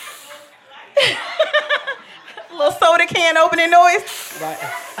 Little soda can opening noise. Right.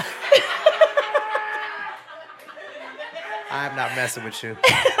 I'm not messing with you.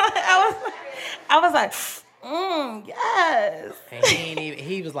 I was like, Yes. And he ain't even.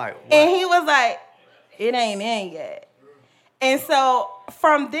 He was like, what? And he was like, it ain't in yet. And so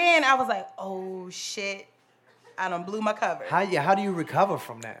from then I was like, oh shit, I done blew my cover. How do you recover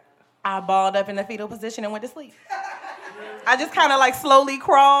from that? I balled up in the fetal position and went to sleep. I just kind of like slowly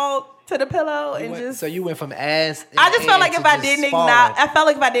crawled to the pillow and just. So you went from ass. I just felt like to if I just didn't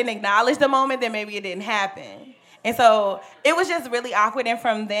falling. acknowledge the moment, then maybe it didn't happen. And so it was just really awkward. And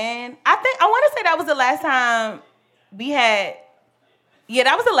from then, I want to say that was the last time we had. Yeah,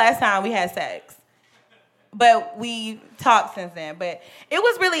 that was the last time we had sex. But we talked since then. But it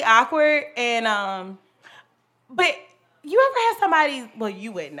was really awkward. And but you ever had somebody? Well,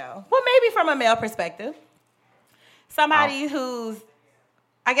 you wouldn't know. Well, maybe from a male perspective, somebody who's,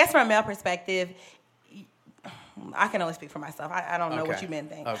 I guess, from a male perspective. I can only speak for myself. I don't know what you men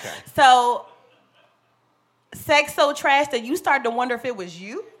think. Okay. So, sex so trash that you started to wonder if it was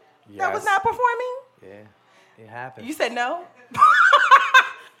you that was Yes. not performing? Yeah, it happened. You said no?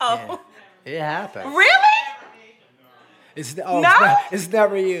 Yeah, it happened. Really? No? It's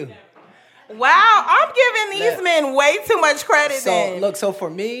never you. Wow, I'm giving these men way too much credit So then. look, so for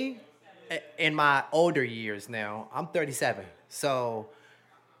me, in my older years now, I'm 37. So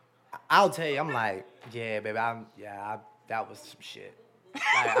I'll tell you, I'm like, yeah, baby, that was some shit.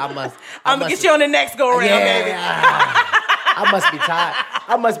 Like, I'm going to get you on the next go around, baby. I must be tired.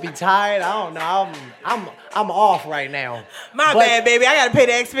 I must be tired. I don't know. I'm off right now. My bad, baby. I got to pay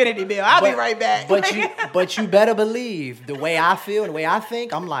the Xfinity bill. I'll be right back. But you better believe the way I feel, the way I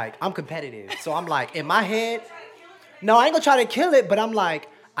think, I'm competitive. So I'm like, in my head, no, I ain't gonna try to kill it, but I'm like,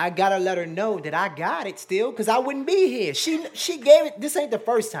 I gotta let her know that I got it still, because I wouldn't be here. She gave it. This ain't the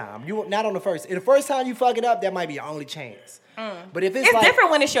first time. You not on the first. If the first time you fuck it up, that might be your only chance. But if it's like,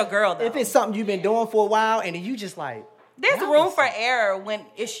 different when it's your girl, though. if it's something you've been doing for a while and then you just like, There's that room was- for error when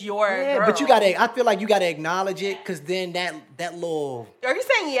it's your girl. but I feel like you gotta acknowledge it, because then that little, Are you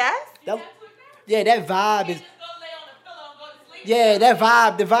saying yes? that vibe is. Yeah, that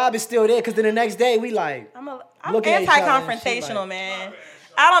vibe, the vibe is still there, because then the next day we like, I'm looking at each other and she anti-confrontational, like, man.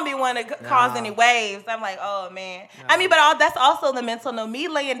 I don't be wanting to cause any waves. I'm like, oh, man. I mean, but that's also the mental note. Me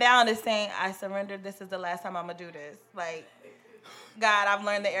laying down is saying, I surrendered. This is the last time I'm going to do this. Like, God, I've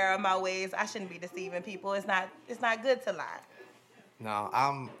learned the error of my ways. I shouldn't be deceiving people. It's not good to lie. no,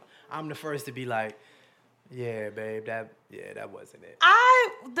 I'm the first to be like, yeah, babe, that wasn't it. I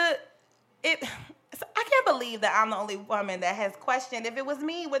can't believe that I'm the only woman that has questioned if it was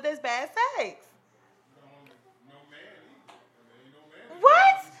me with this bad sex.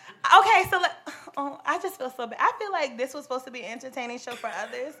 What? Okay, so I just feel so bad. I feel like this was supposed to be an entertaining show for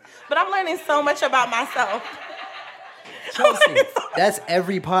others, but I'm learning so much about myself. Chelsea, that's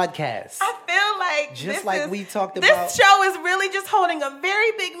every podcast. I feel like Just like we talked about. This show is really just holding a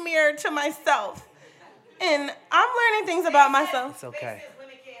very big mirror to myself, and I'm learning things about myself. It's okay.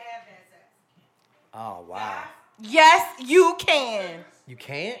 Women can't have that sex. Oh, wow. Yes, you can. You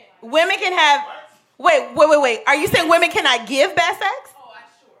can't? Women can have. Wait. Are you saying women cannot give bad sex? Oh,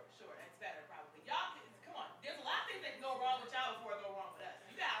 sure. That's better probably. Y'all, come on. There's a lot of things that can go wrong with y'all before it go wrong with us.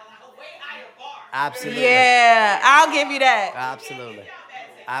 You got a way higher bar. Absolutely. Yeah, I'll give you that. Absolutely.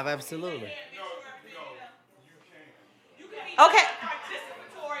 Absolutely. You can be Okay.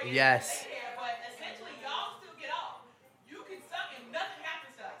 participatory. Yes. But essentially, y'all still get off. You can suck and nothing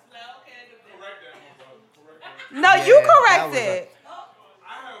happens to us. Well, okay. No, Yeah, you that correct was it.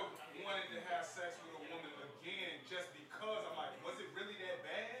 I have wanted to have sex with a woman again just because I'm like, was it really that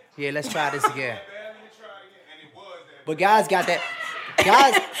bad? Yeah, let's try this again. That bad? Let me try it again. And it was that But guys got that.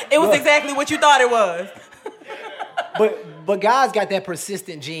 Guys, It was look, exactly what you thought it was. But guys got that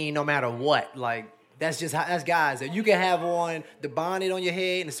persistent gene no matter what. Like, that's guys. You can have on the bonnet on your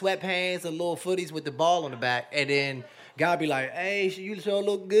head and the sweatpants, the little footies with the ball on the back, and then God be like, hey, you sure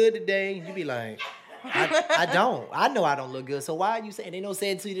look good today. And you be like, I don't. I know I don't look good. So why are you saying? They don't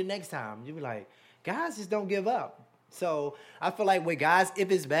say it to you the next time. You be like, guys just don't give up. So I feel like with guys, if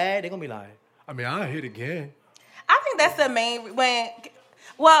it's bad, they're gonna be like, I mean, I'll hit again. I think that's the main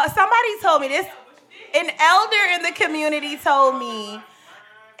well, somebody told me this. An elder in the community told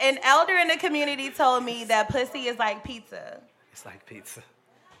me that pussy is like pizza. It's like pizza.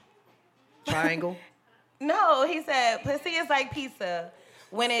 Triangle. No, he said pussy is like pizza.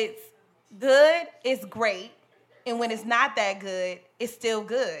 When it's good, it's great. And when it's not that good, it's still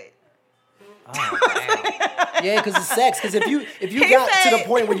good. Oh, damn. Yeah, because it's sex. Because if you He got to the said-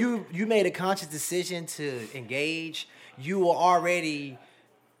 point where you made a conscious decision to engage, you were already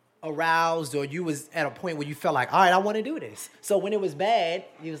aroused, or you was at a point where you felt like, all right, I want to do this. So when it was bad,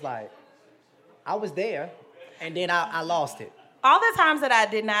 you was like, I was there, and then I lost it. all the times that I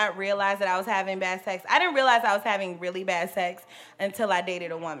did not realize that I was having bad sex, I didn't realize I was having really bad sex until I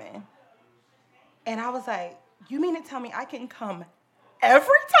dated a woman. And I was like, you mean to tell me I can come every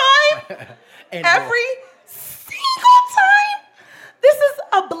time? Every single time? This is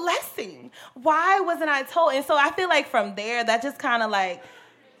a blessing. Why wasn't I told? And so I feel like from there, that just kind of like,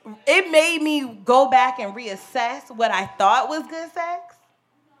 it made me go back and reassess what I thought was good sex.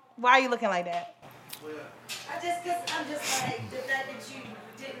 Why are you looking like that? I'm just like, the fact that you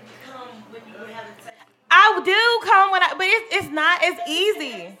didn't come when you were having sex. I do come when but it's not as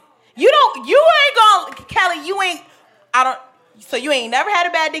easy. You ain't gonna, Kelly, so you ain't never had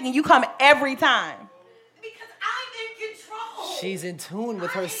a bad dick and you come every time. Because I'm in control. She's in tune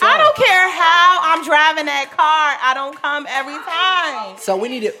with herself. I don't care how I'm driving that car, I don't come every time. So we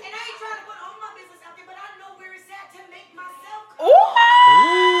need to. And I ain't trying to put all my business out there, but I know where it's at to make myself come.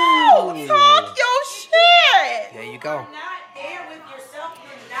 Ooh, talk your shit. There you go. You're not there with yourself.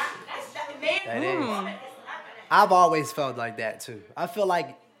 You're not. It's not there. That is. It's not gonna happen. I've always felt like that too. I feel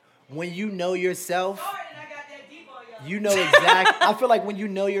like when you know yourself, Sorry that I got that deep on y'all. you know exactly. I feel like when you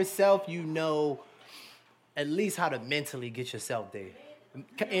know yourself, you know at least how to mentally get yourself there.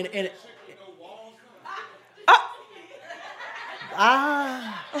 And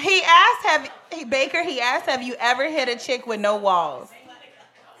He asked, have you ever hit a chick with no walls?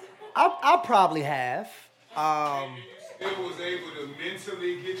 I probably have. Still was able to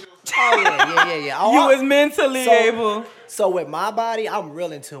mentally get yourself. Oh yeah. Oh, You was mentally able. So with my body, I'm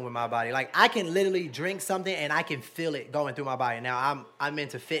real in tune with my body. Like I can literally drink something and I can feel it going through my body. Now I'm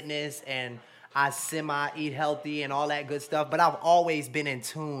into fitness and I eat healthy and all that good stuff, but I've always been in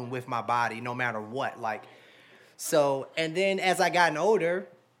tune with my body no matter what. Like so, and then as I gotten older,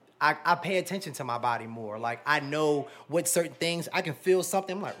 I pay attention to my body more. Like I know what certain things I can feel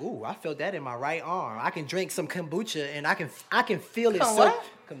something. I'm like, ooh, I feel that in my right arm. I can drink some kombucha and I can feel it. What?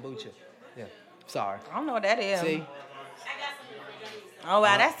 Kombucha. Yeah. Sorry. I don't know what that is. See. Oh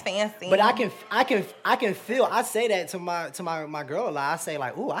wow, that's fancy. But I can feel. I say that to my girl a lot. I say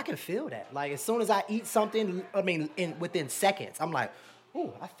like, ooh, I can feel that. Like as soon as I eat something, I mean, within seconds, I'm like,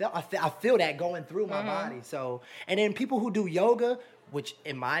 ooh, I feel that going through my body. So, and then people who do yoga, which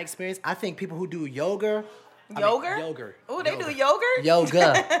in my experience, I think people who do yoga. Yogurt? Oh, they do yogurt?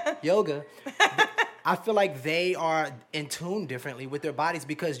 Yoga. I feel like they are in tune differently with their bodies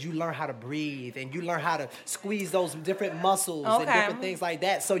because you learn how to breathe and you learn how to squeeze those different muscles and different things like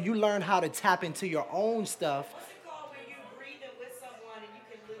that. So you learn how to tap into your own stuff. What's it called when you breathing with someone and you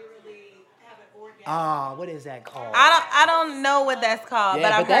can literally have an orgasm? What is that called? I don't know what that's called,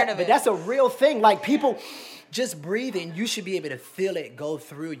 but I've heard of it. But that's a real thing. Like people just breathing, you should be able to feel it go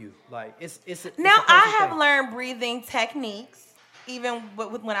through you. Like it's now a I have thing. learned breathing techniques, even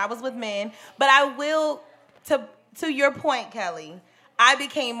when I was with men. But I will, to your point, Kelly, I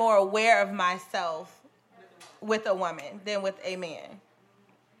became more aware of myself with a woman than with a man.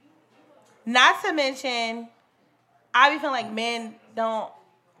 Not to mention, I be feeling like men don't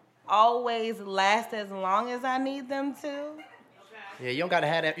always last as long as I need them to. Yeah, you don't gotta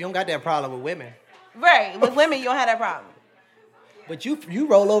have that. You don't got that problem with women. Right, with women you don't have that problem. But you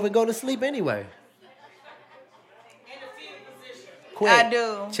roll over and go to sleep anyway. Quit. I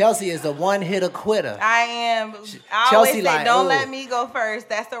do. Chelsea is the one-hitter quitter. I am. I Chelsea always say, like, don't ooh. let me go first.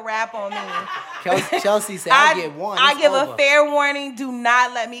 That's a wrap on me. Chelsea said, I get one. I it's give over. a fair warning. Do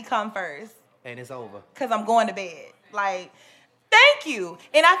not let me come first. And it's over. Because I'm going to bed. Like, thank you.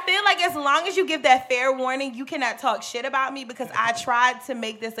 And I feel like as long as you give that fair warning, you cannot talk shit about me because I tried to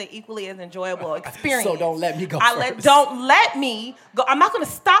make this an equally as enjoyable experience. So don't let me go first. Don't let me go. I'm not going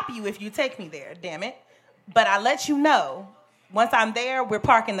to stop you if you take me there, damn it. But I let you know, once I'm there, we're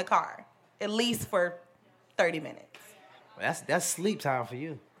parking the car. At least for 30 minutes. That's sleep time for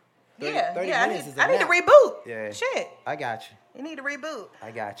you. 30 I minutes need, is a I need to nap. reboot. Yeah. Shit. I got you. You need to reboot.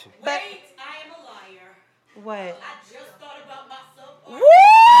 I got you. But Wait, I am a liar. what? I just thought about myself. Woo!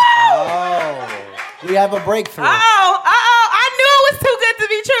 Oh, we have a breakthrough. I knew it was too good to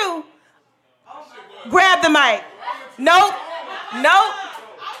be true. Grab the mic. Nope.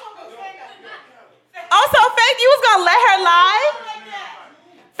 Also, Faith, you was gonna let her lie?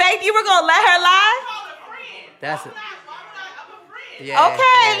 Faith, you were gonna let her lie? That's it. Yeah,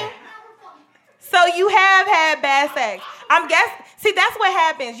 Okay. yeah. So you have had bad sex. I'm guessing. See, that's what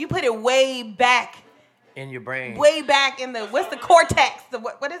happens. You put it way back In your brain. in the, what's the cortex?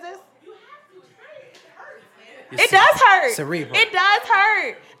 What is this? Your It does hurt. Cerebral. It does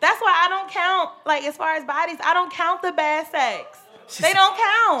hurt. That's why I don't count, like, as far as bodies, I don't count the bad sex. They don't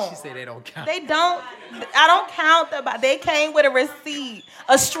count. She said they don't count. They don't. I don't count them. They came with a receipt,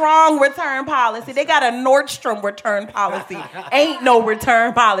 a strong return policy. They got a Nordstrom return policy. Ain't no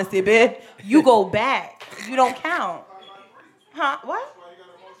return policy, bitch. You go back. You don't count. Huh? What?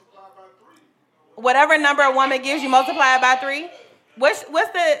 Whatever number a woman gives you, multiply it by 3. What's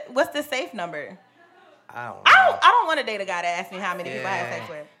the safe number? I don't want to date a guy that asks me how many people I have sex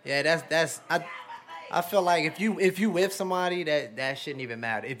with. Yeah, that's. I feel like if you with somebody, that shouldn't even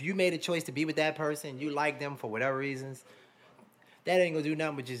matter. If you made a choice to be with that person, you like them for whatever reasons, that ain't gonna do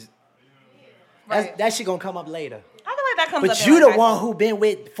nothing but just. Right. That shit gonna come up later. I feel like that comes up. But you the one who been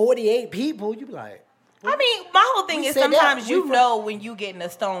with 48 people. You be like. I mean, my whole thing is sometimes you know when you getting a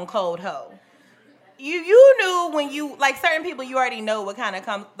stone cold hoe. You knew when you like certain people, you already know what kind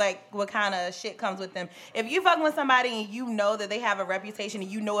of shit comes with them. If you fucking with somebody and you know that they have a reputation and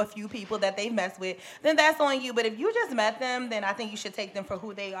you know a few people that they mess with, then that's on you. But if you just met them, then I think you should take them for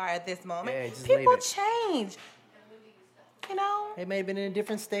who they are at this moment. Yeah, just people leave it. change. You know? They may have been in a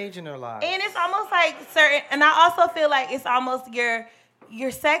different stage in their lives. And it's almost like certain, and I also feel like it's almost your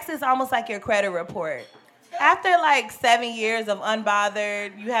sex is almost like your credit report. After like 7 years of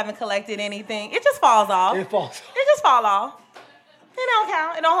unbothered, you haven't collected anything, it just falls off. It falls off. It just fall off. It don't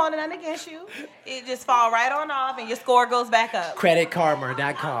count. It don't hold nothing against you. It just fall right on off and your score goes back up.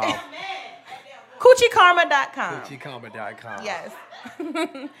 Creditkarma.com. Coochiekarma.com. Coochiekarma.com. Yes.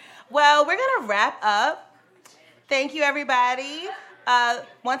 Well, we're going to wrap up. Thank you, everybody.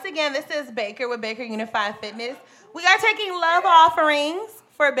 Once again, this is Baker with Baker Unified Fitness. We are taking love offerings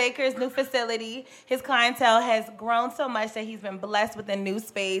for Baker's new facility. His clientele has grown so much that he's been blessed with a new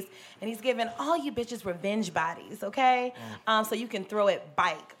space, and he's given all you bitches revenge bodies, okay? So you can throw it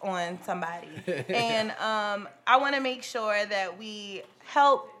bike on somebody. And I want to make sure that we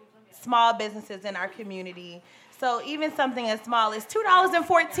help small businesses in our community. So even something as small as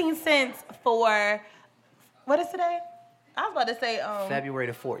 $2.14 for, what is today? I was about to say February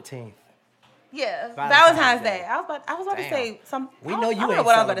the 14th. Yeah, Valentine's Valentine's Day. Day. I was about to say some. We know you I don't know ain't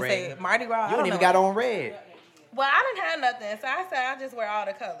what I was about to say. celebrating. Mardi Gras. You don't even got on red. Well, I didn't have nothing, so I said I just wear all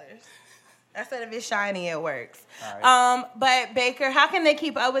the colors. I said if it's shiny, it works. All right. But Baker, how can they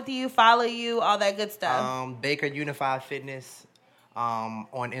keep up with you, follow you, all that good stuff? Baker Unified Fitness on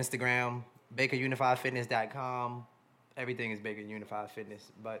Instagram, BakerUnifiedFitness.com. Everything is Baker Unified Fitness.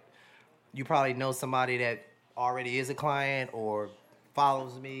 But you probably know somebody that already is a client or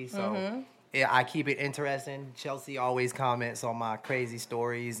follows me, so yeah, I keep it interesting. Chelsea always comments on my crazy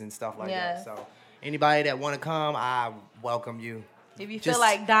stories and stuff like that. So anybody that want to come, I welcome you. If you feel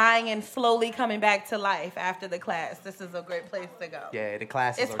like dying and slowly coming back to life after the class, this is a great place to go. Yeah, the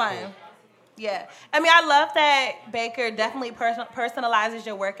classes It's are fun. cool. Yeah. I mean, I love that Baker definitely personalizes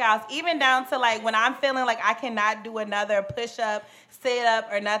your workouts, even down to like when I'm feeling like I cannot do another push-up, sit-up,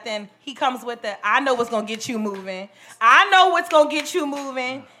 or nothing. He comes with the, I know what's going to get you moving. I know what's going to get you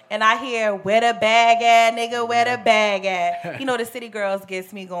moving. And I hear, where the bag at, nigga, where the bag at? You know, the City Girls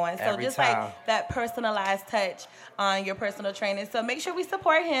gets me going. So Every just time. like that personalized touch on your personal training. So make sure we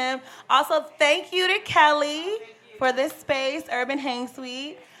support him. Also, thank you to Kelly for this space, Urban Hang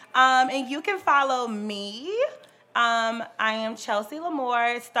Suite. And you can follow me. I am Chelsea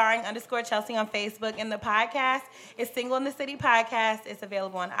Lamore, starring _Chelsea on Facebook. And the podcast is Single in the City Podcast. It's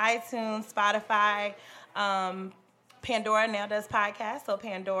available on iTunes, Spotify, Pandora now does podcasts, so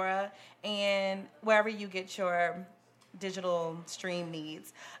Pandora, and wherever you get your digital stream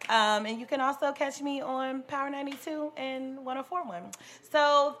needs. And you can also catch me on Power 92 and 104.1.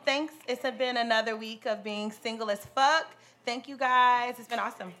 So thanks. It's been another week of being single as fuck. Thank you guys. It's been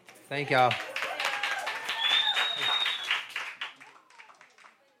awesome. Thank y'all.